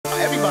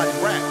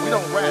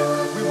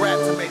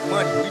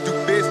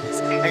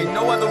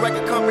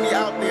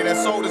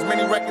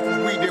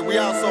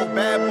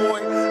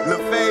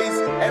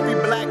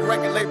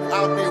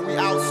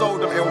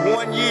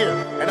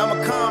I'm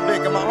a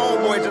convict, and my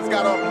homeboy just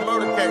got off a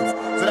murder case.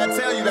 So that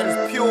tell you that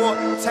it's pure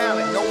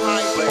talent, no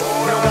hype. We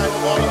don't got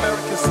no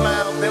all-American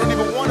smile. They don't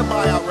even want to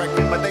buy our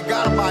record, but they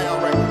gotta buy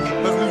our record,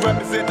 because we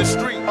represent the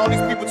street. All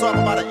these people talking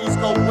about an East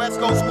Coast,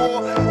 West Coast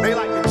war, they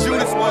like the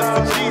Judas was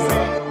to Jesus.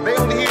 They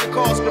only here to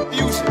cause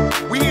confusion.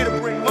 We here to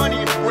bring money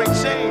and to bring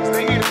change.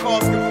 They here to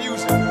cause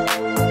confusion.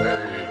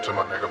 Hey, to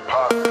my nigga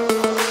Pop.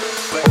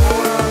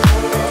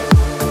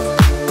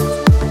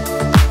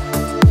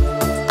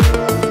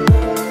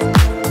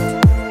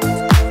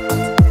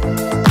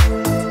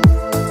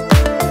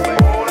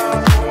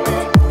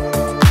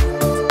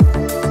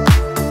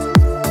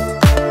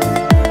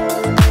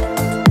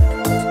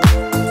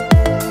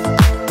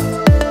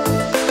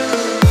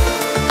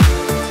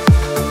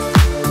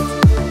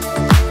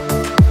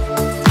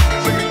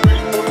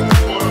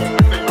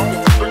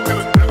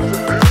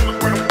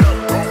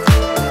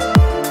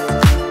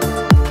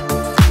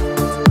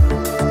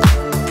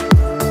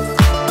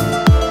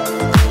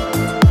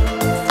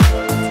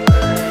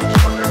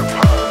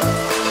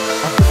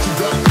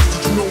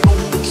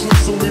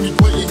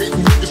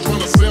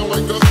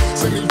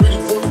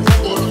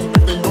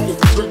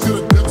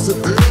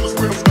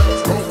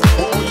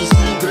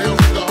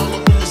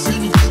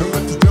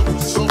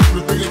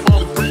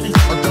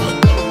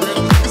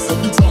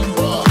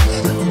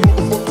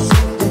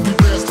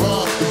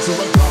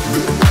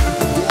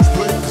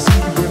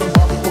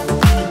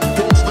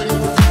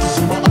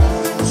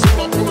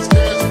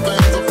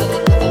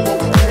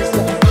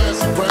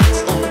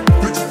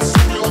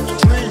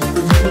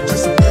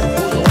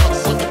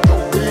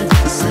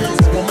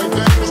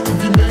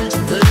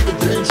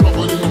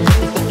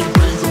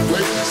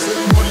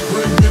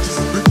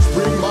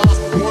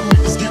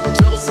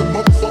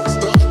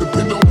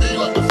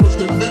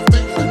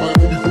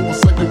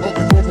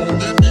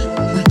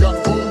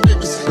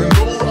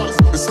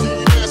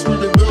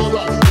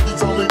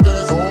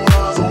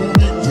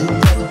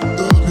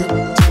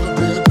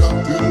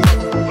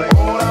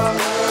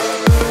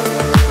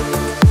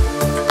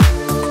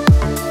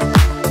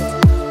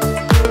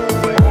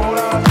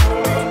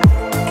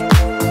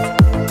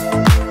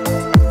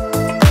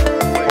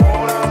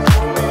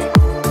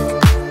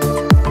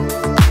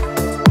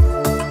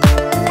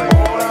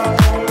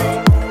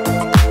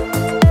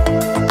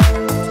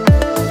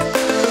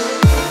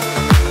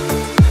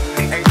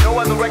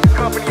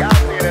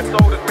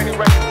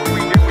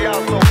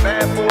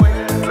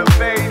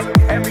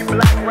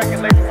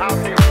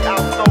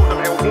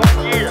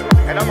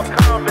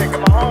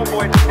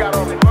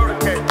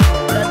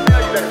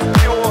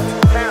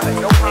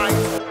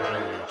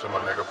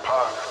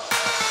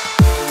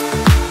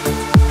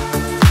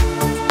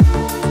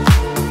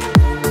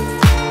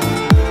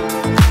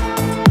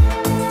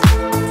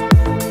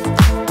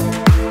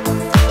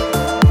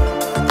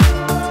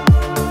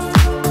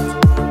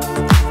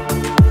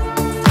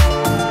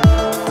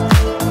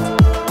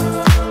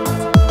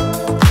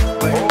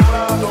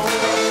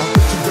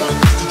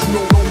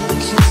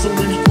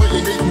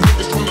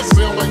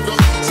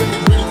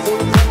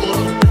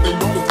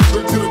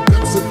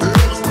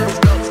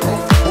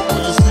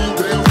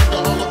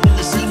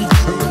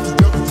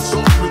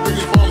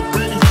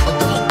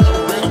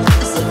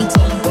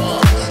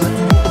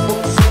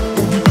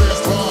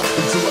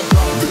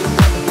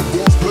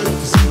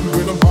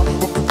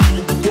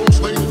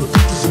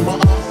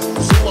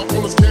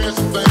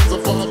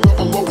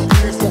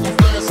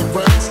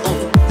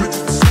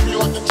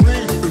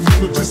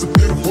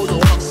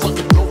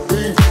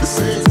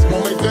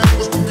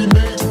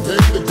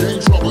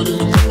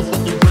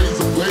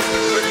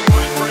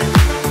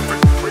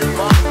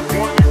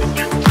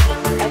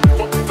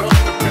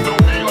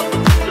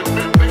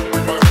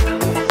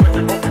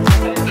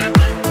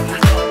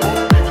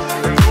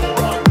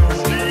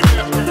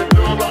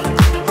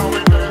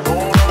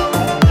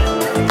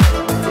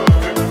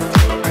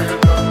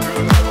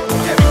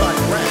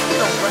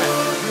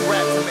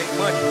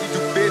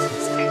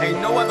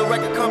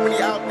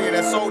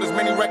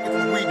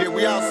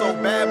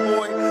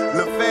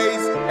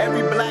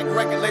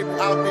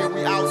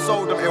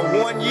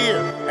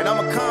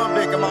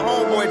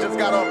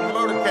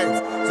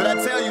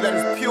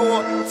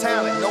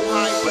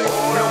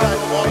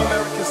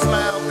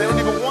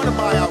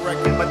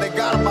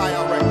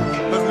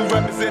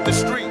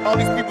 All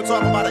these people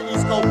talking about an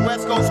East Coast,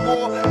 West Coast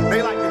war,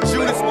 they like the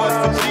Judas was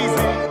to Jesus.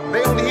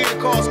 They only here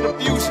to cause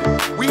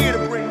confusion. We here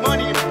to bring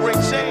money and to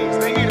bring change.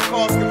 They here to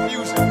cause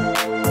confusion.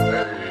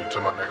 Hey, to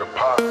my nigga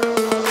Pop.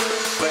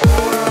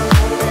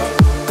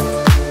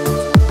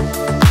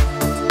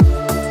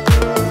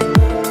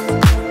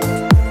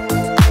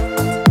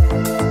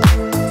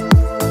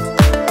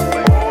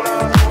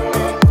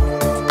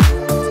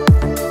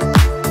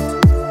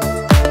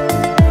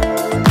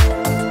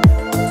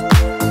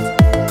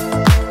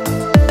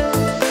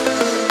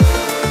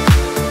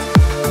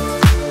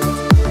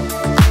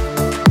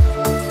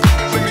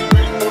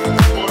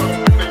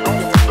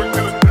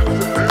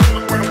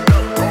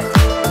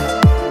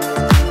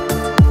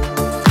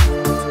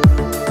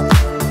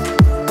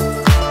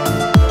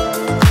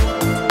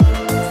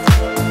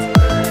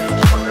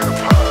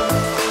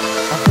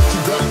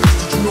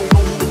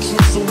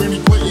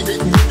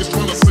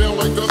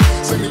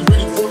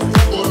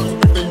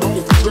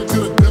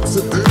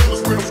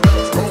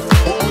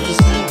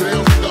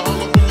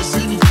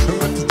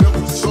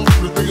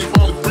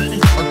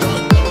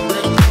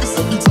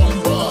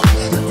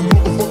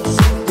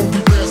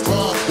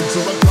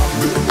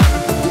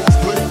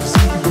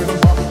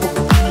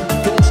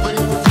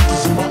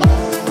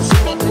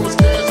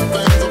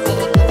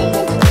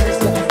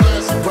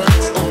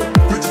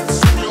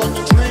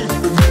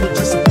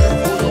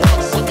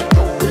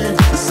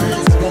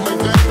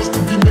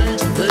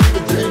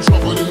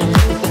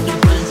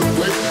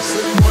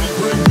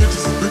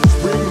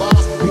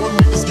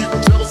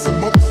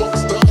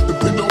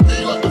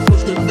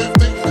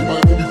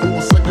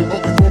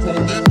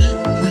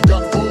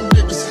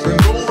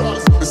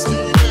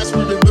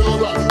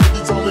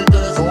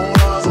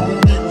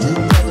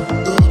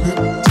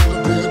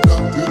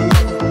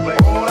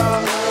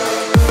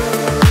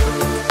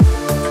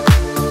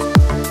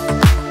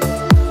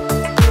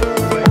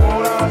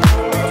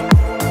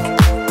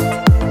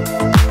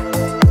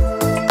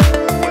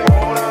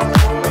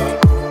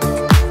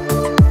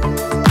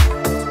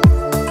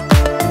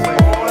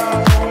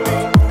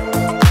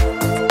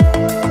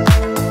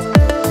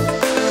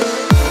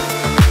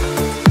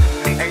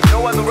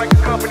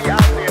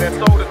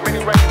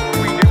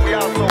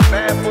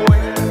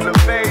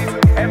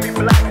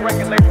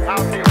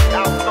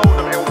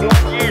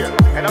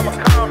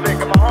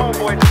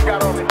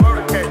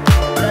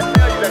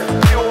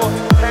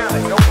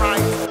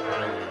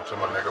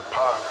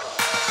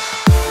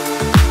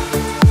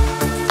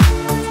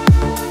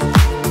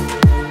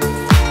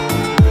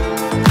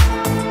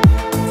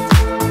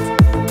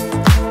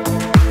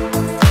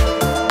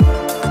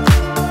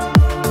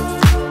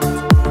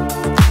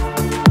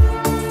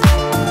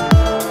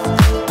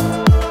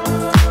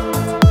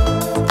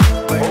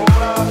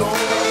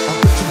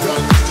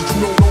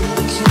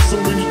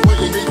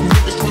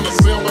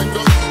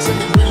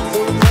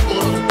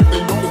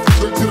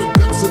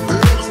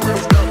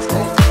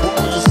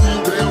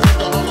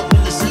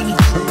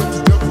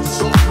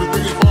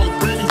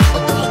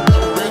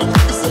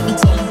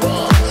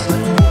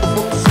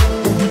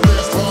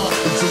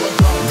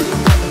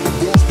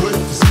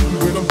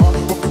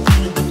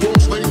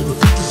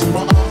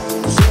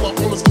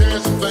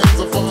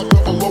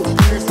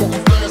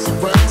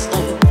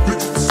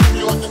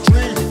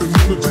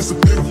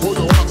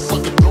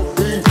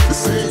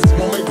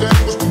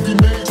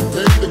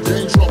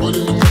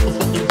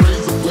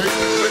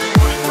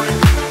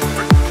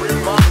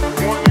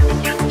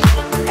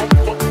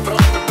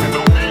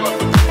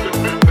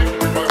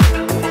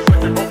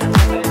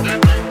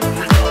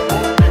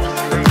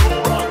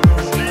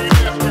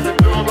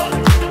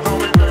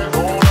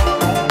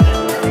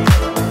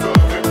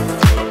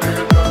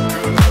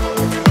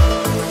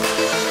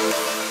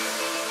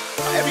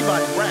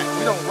 Everybody rap.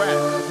 We don't rap.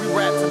 We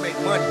rap to make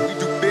money. We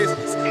do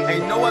business.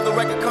 Ain't no other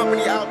record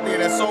company out there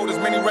that sold as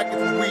many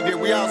records as we did.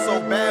 We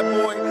outsold Bad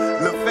Boy,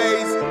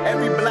 LaFaze,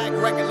 every black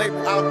record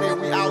label out there.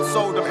 We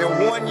outsold them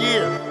in 1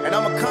 year. And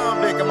I'm a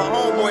convict, and my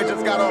homeboy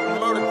just got off a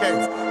murder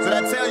case. So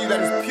that tell you that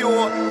it's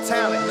pure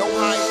talent, no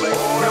hype. We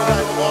don't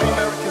got no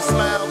all-American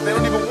smile. They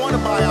don't even want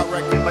to buy our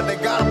record, but they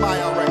gotta buy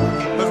our record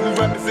because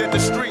we represent the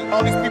street.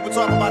 All these people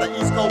talking about an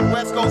East Coast,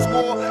 West Coast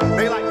war,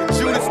 they like the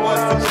Judas was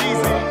to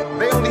Jesus.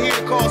 They only here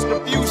to cause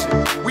confusion.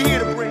 We here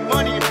to bring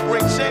money and to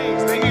bring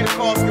change. They here to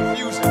cause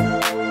confusion.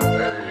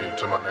 Hey,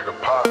 to my nigga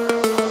Pop.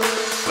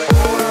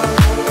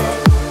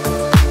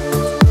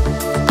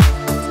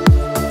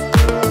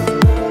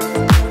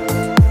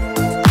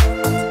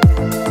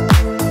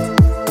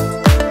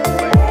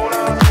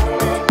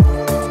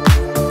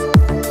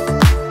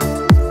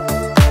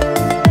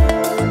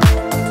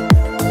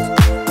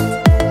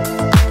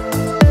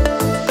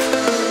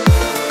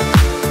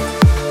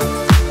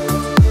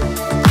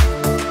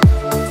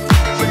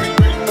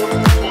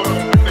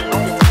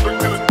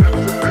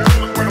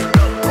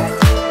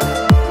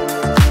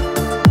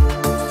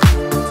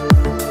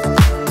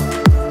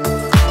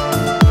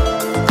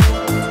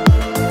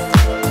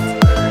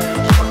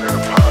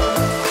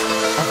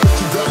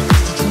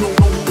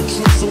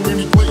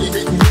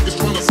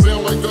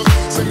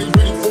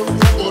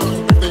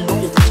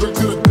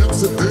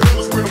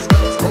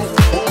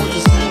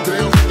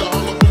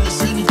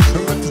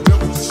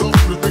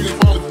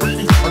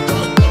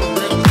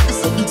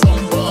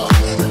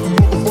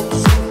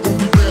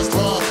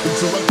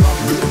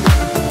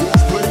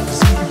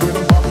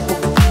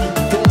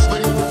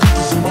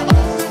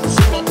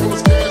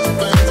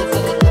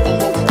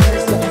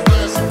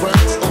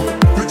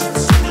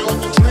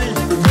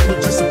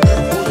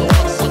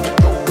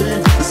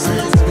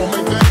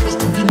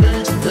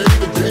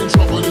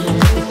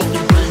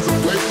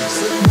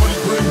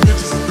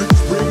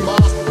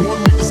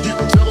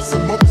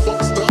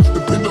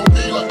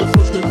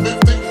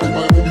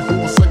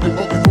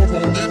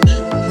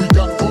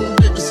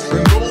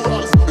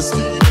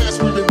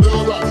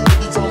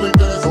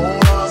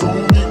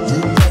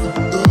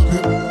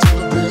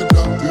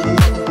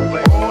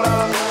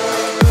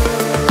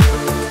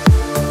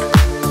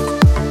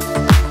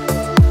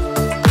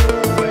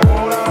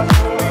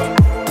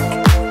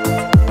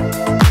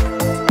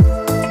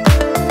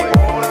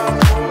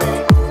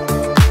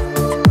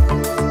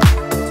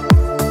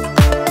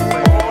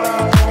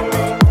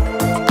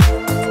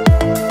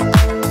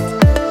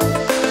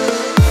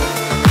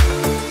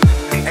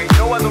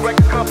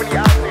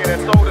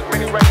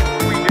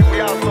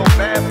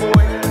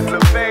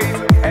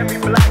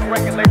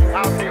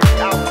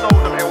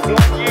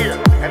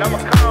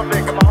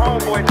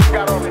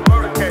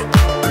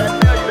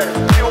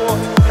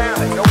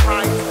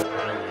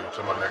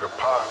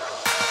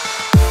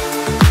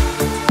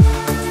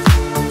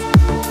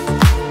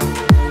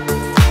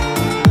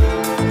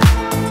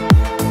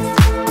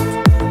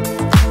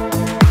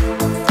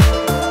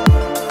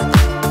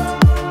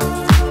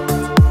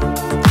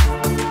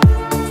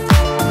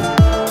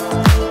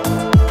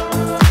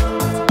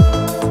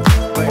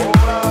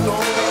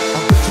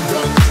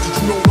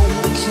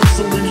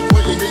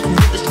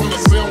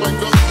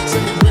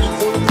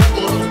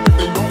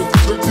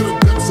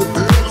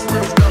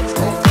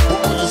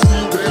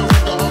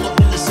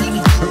 See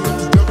me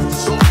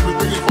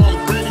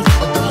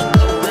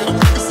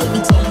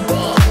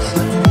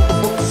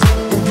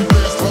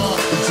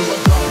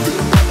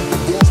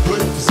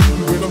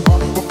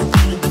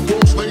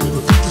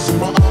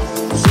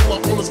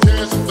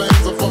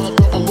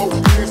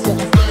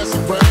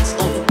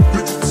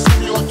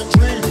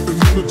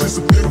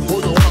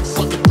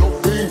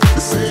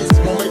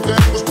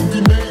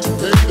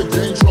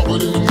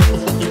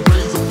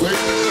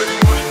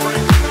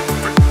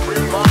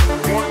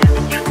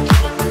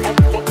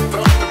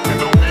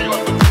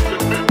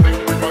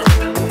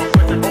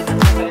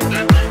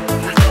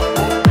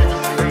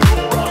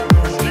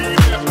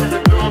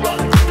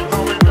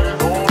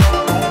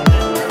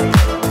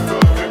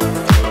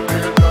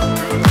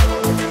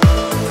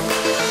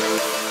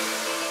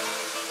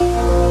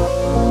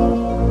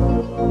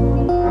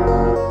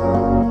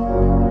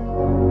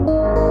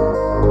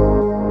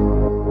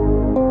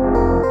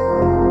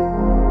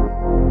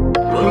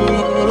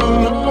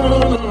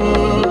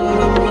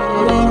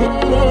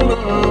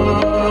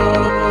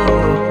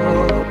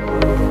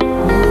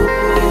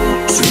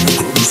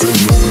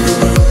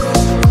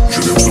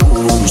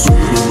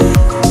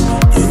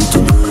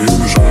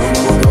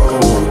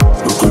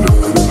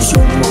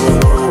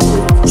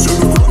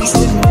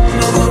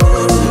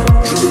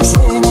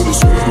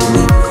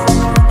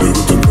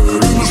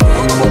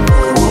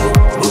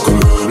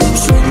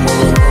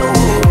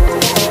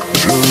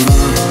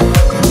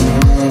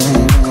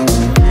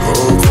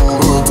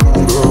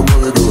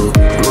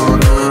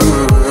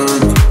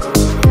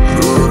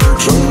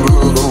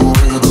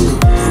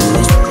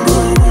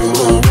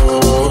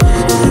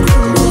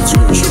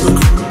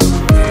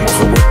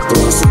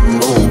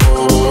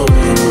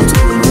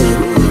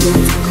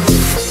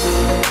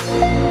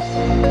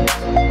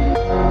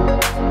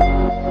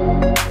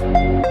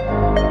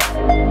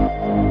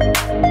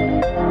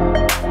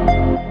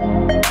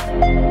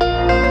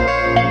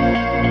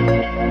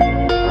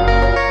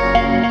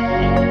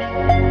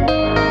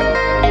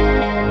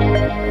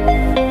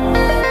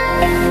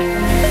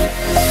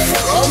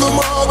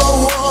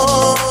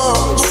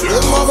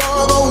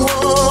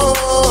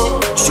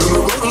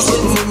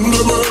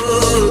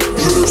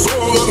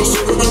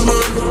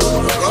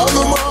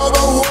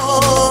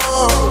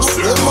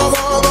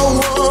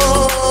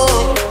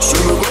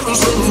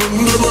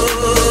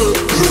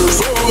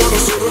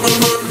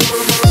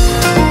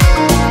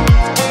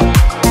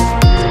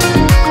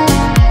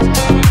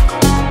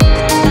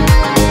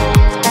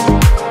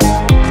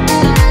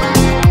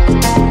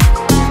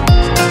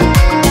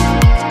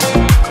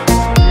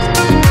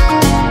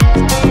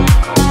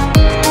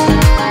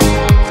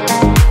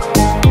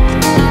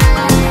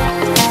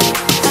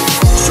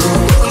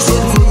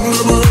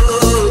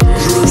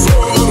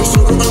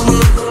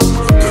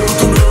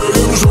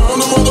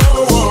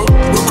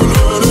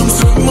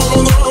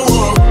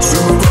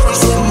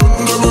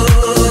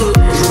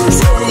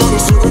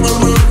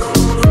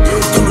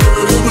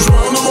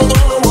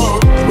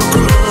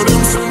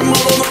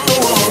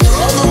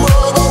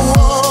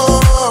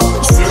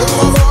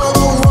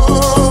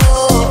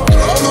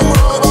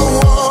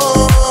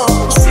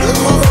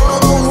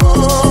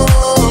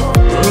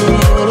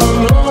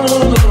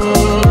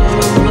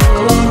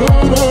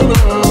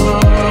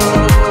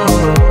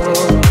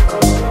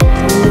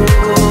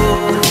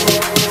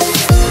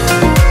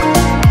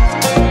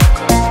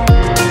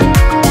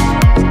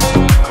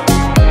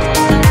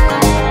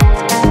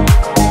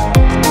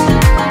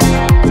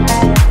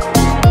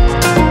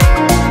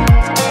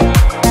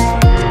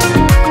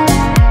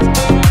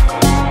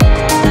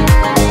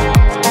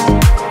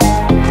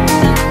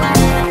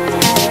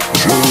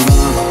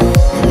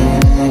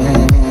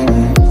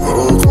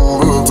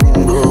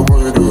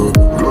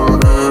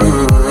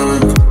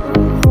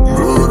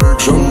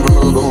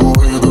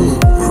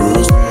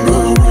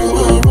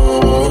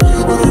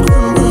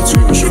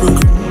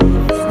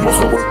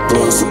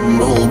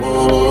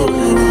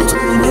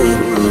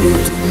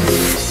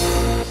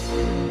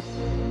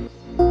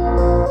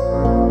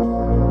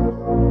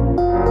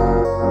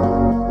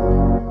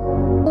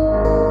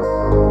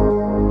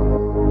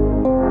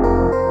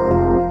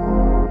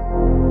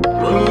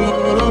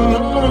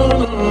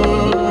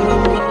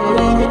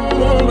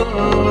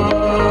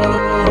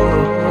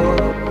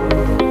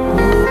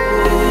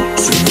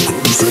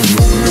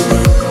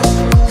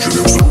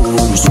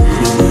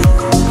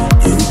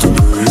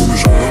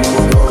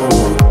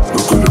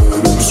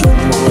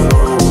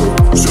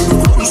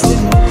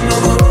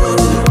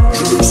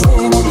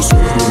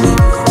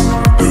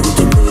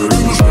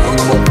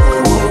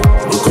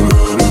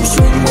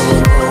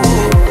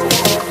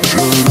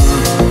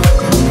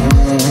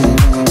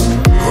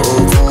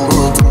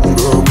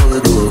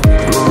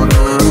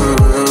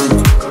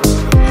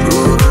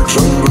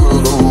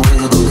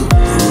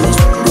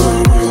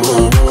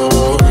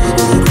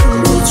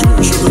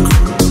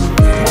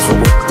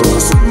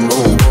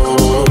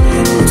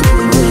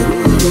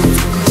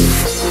Bluetooth.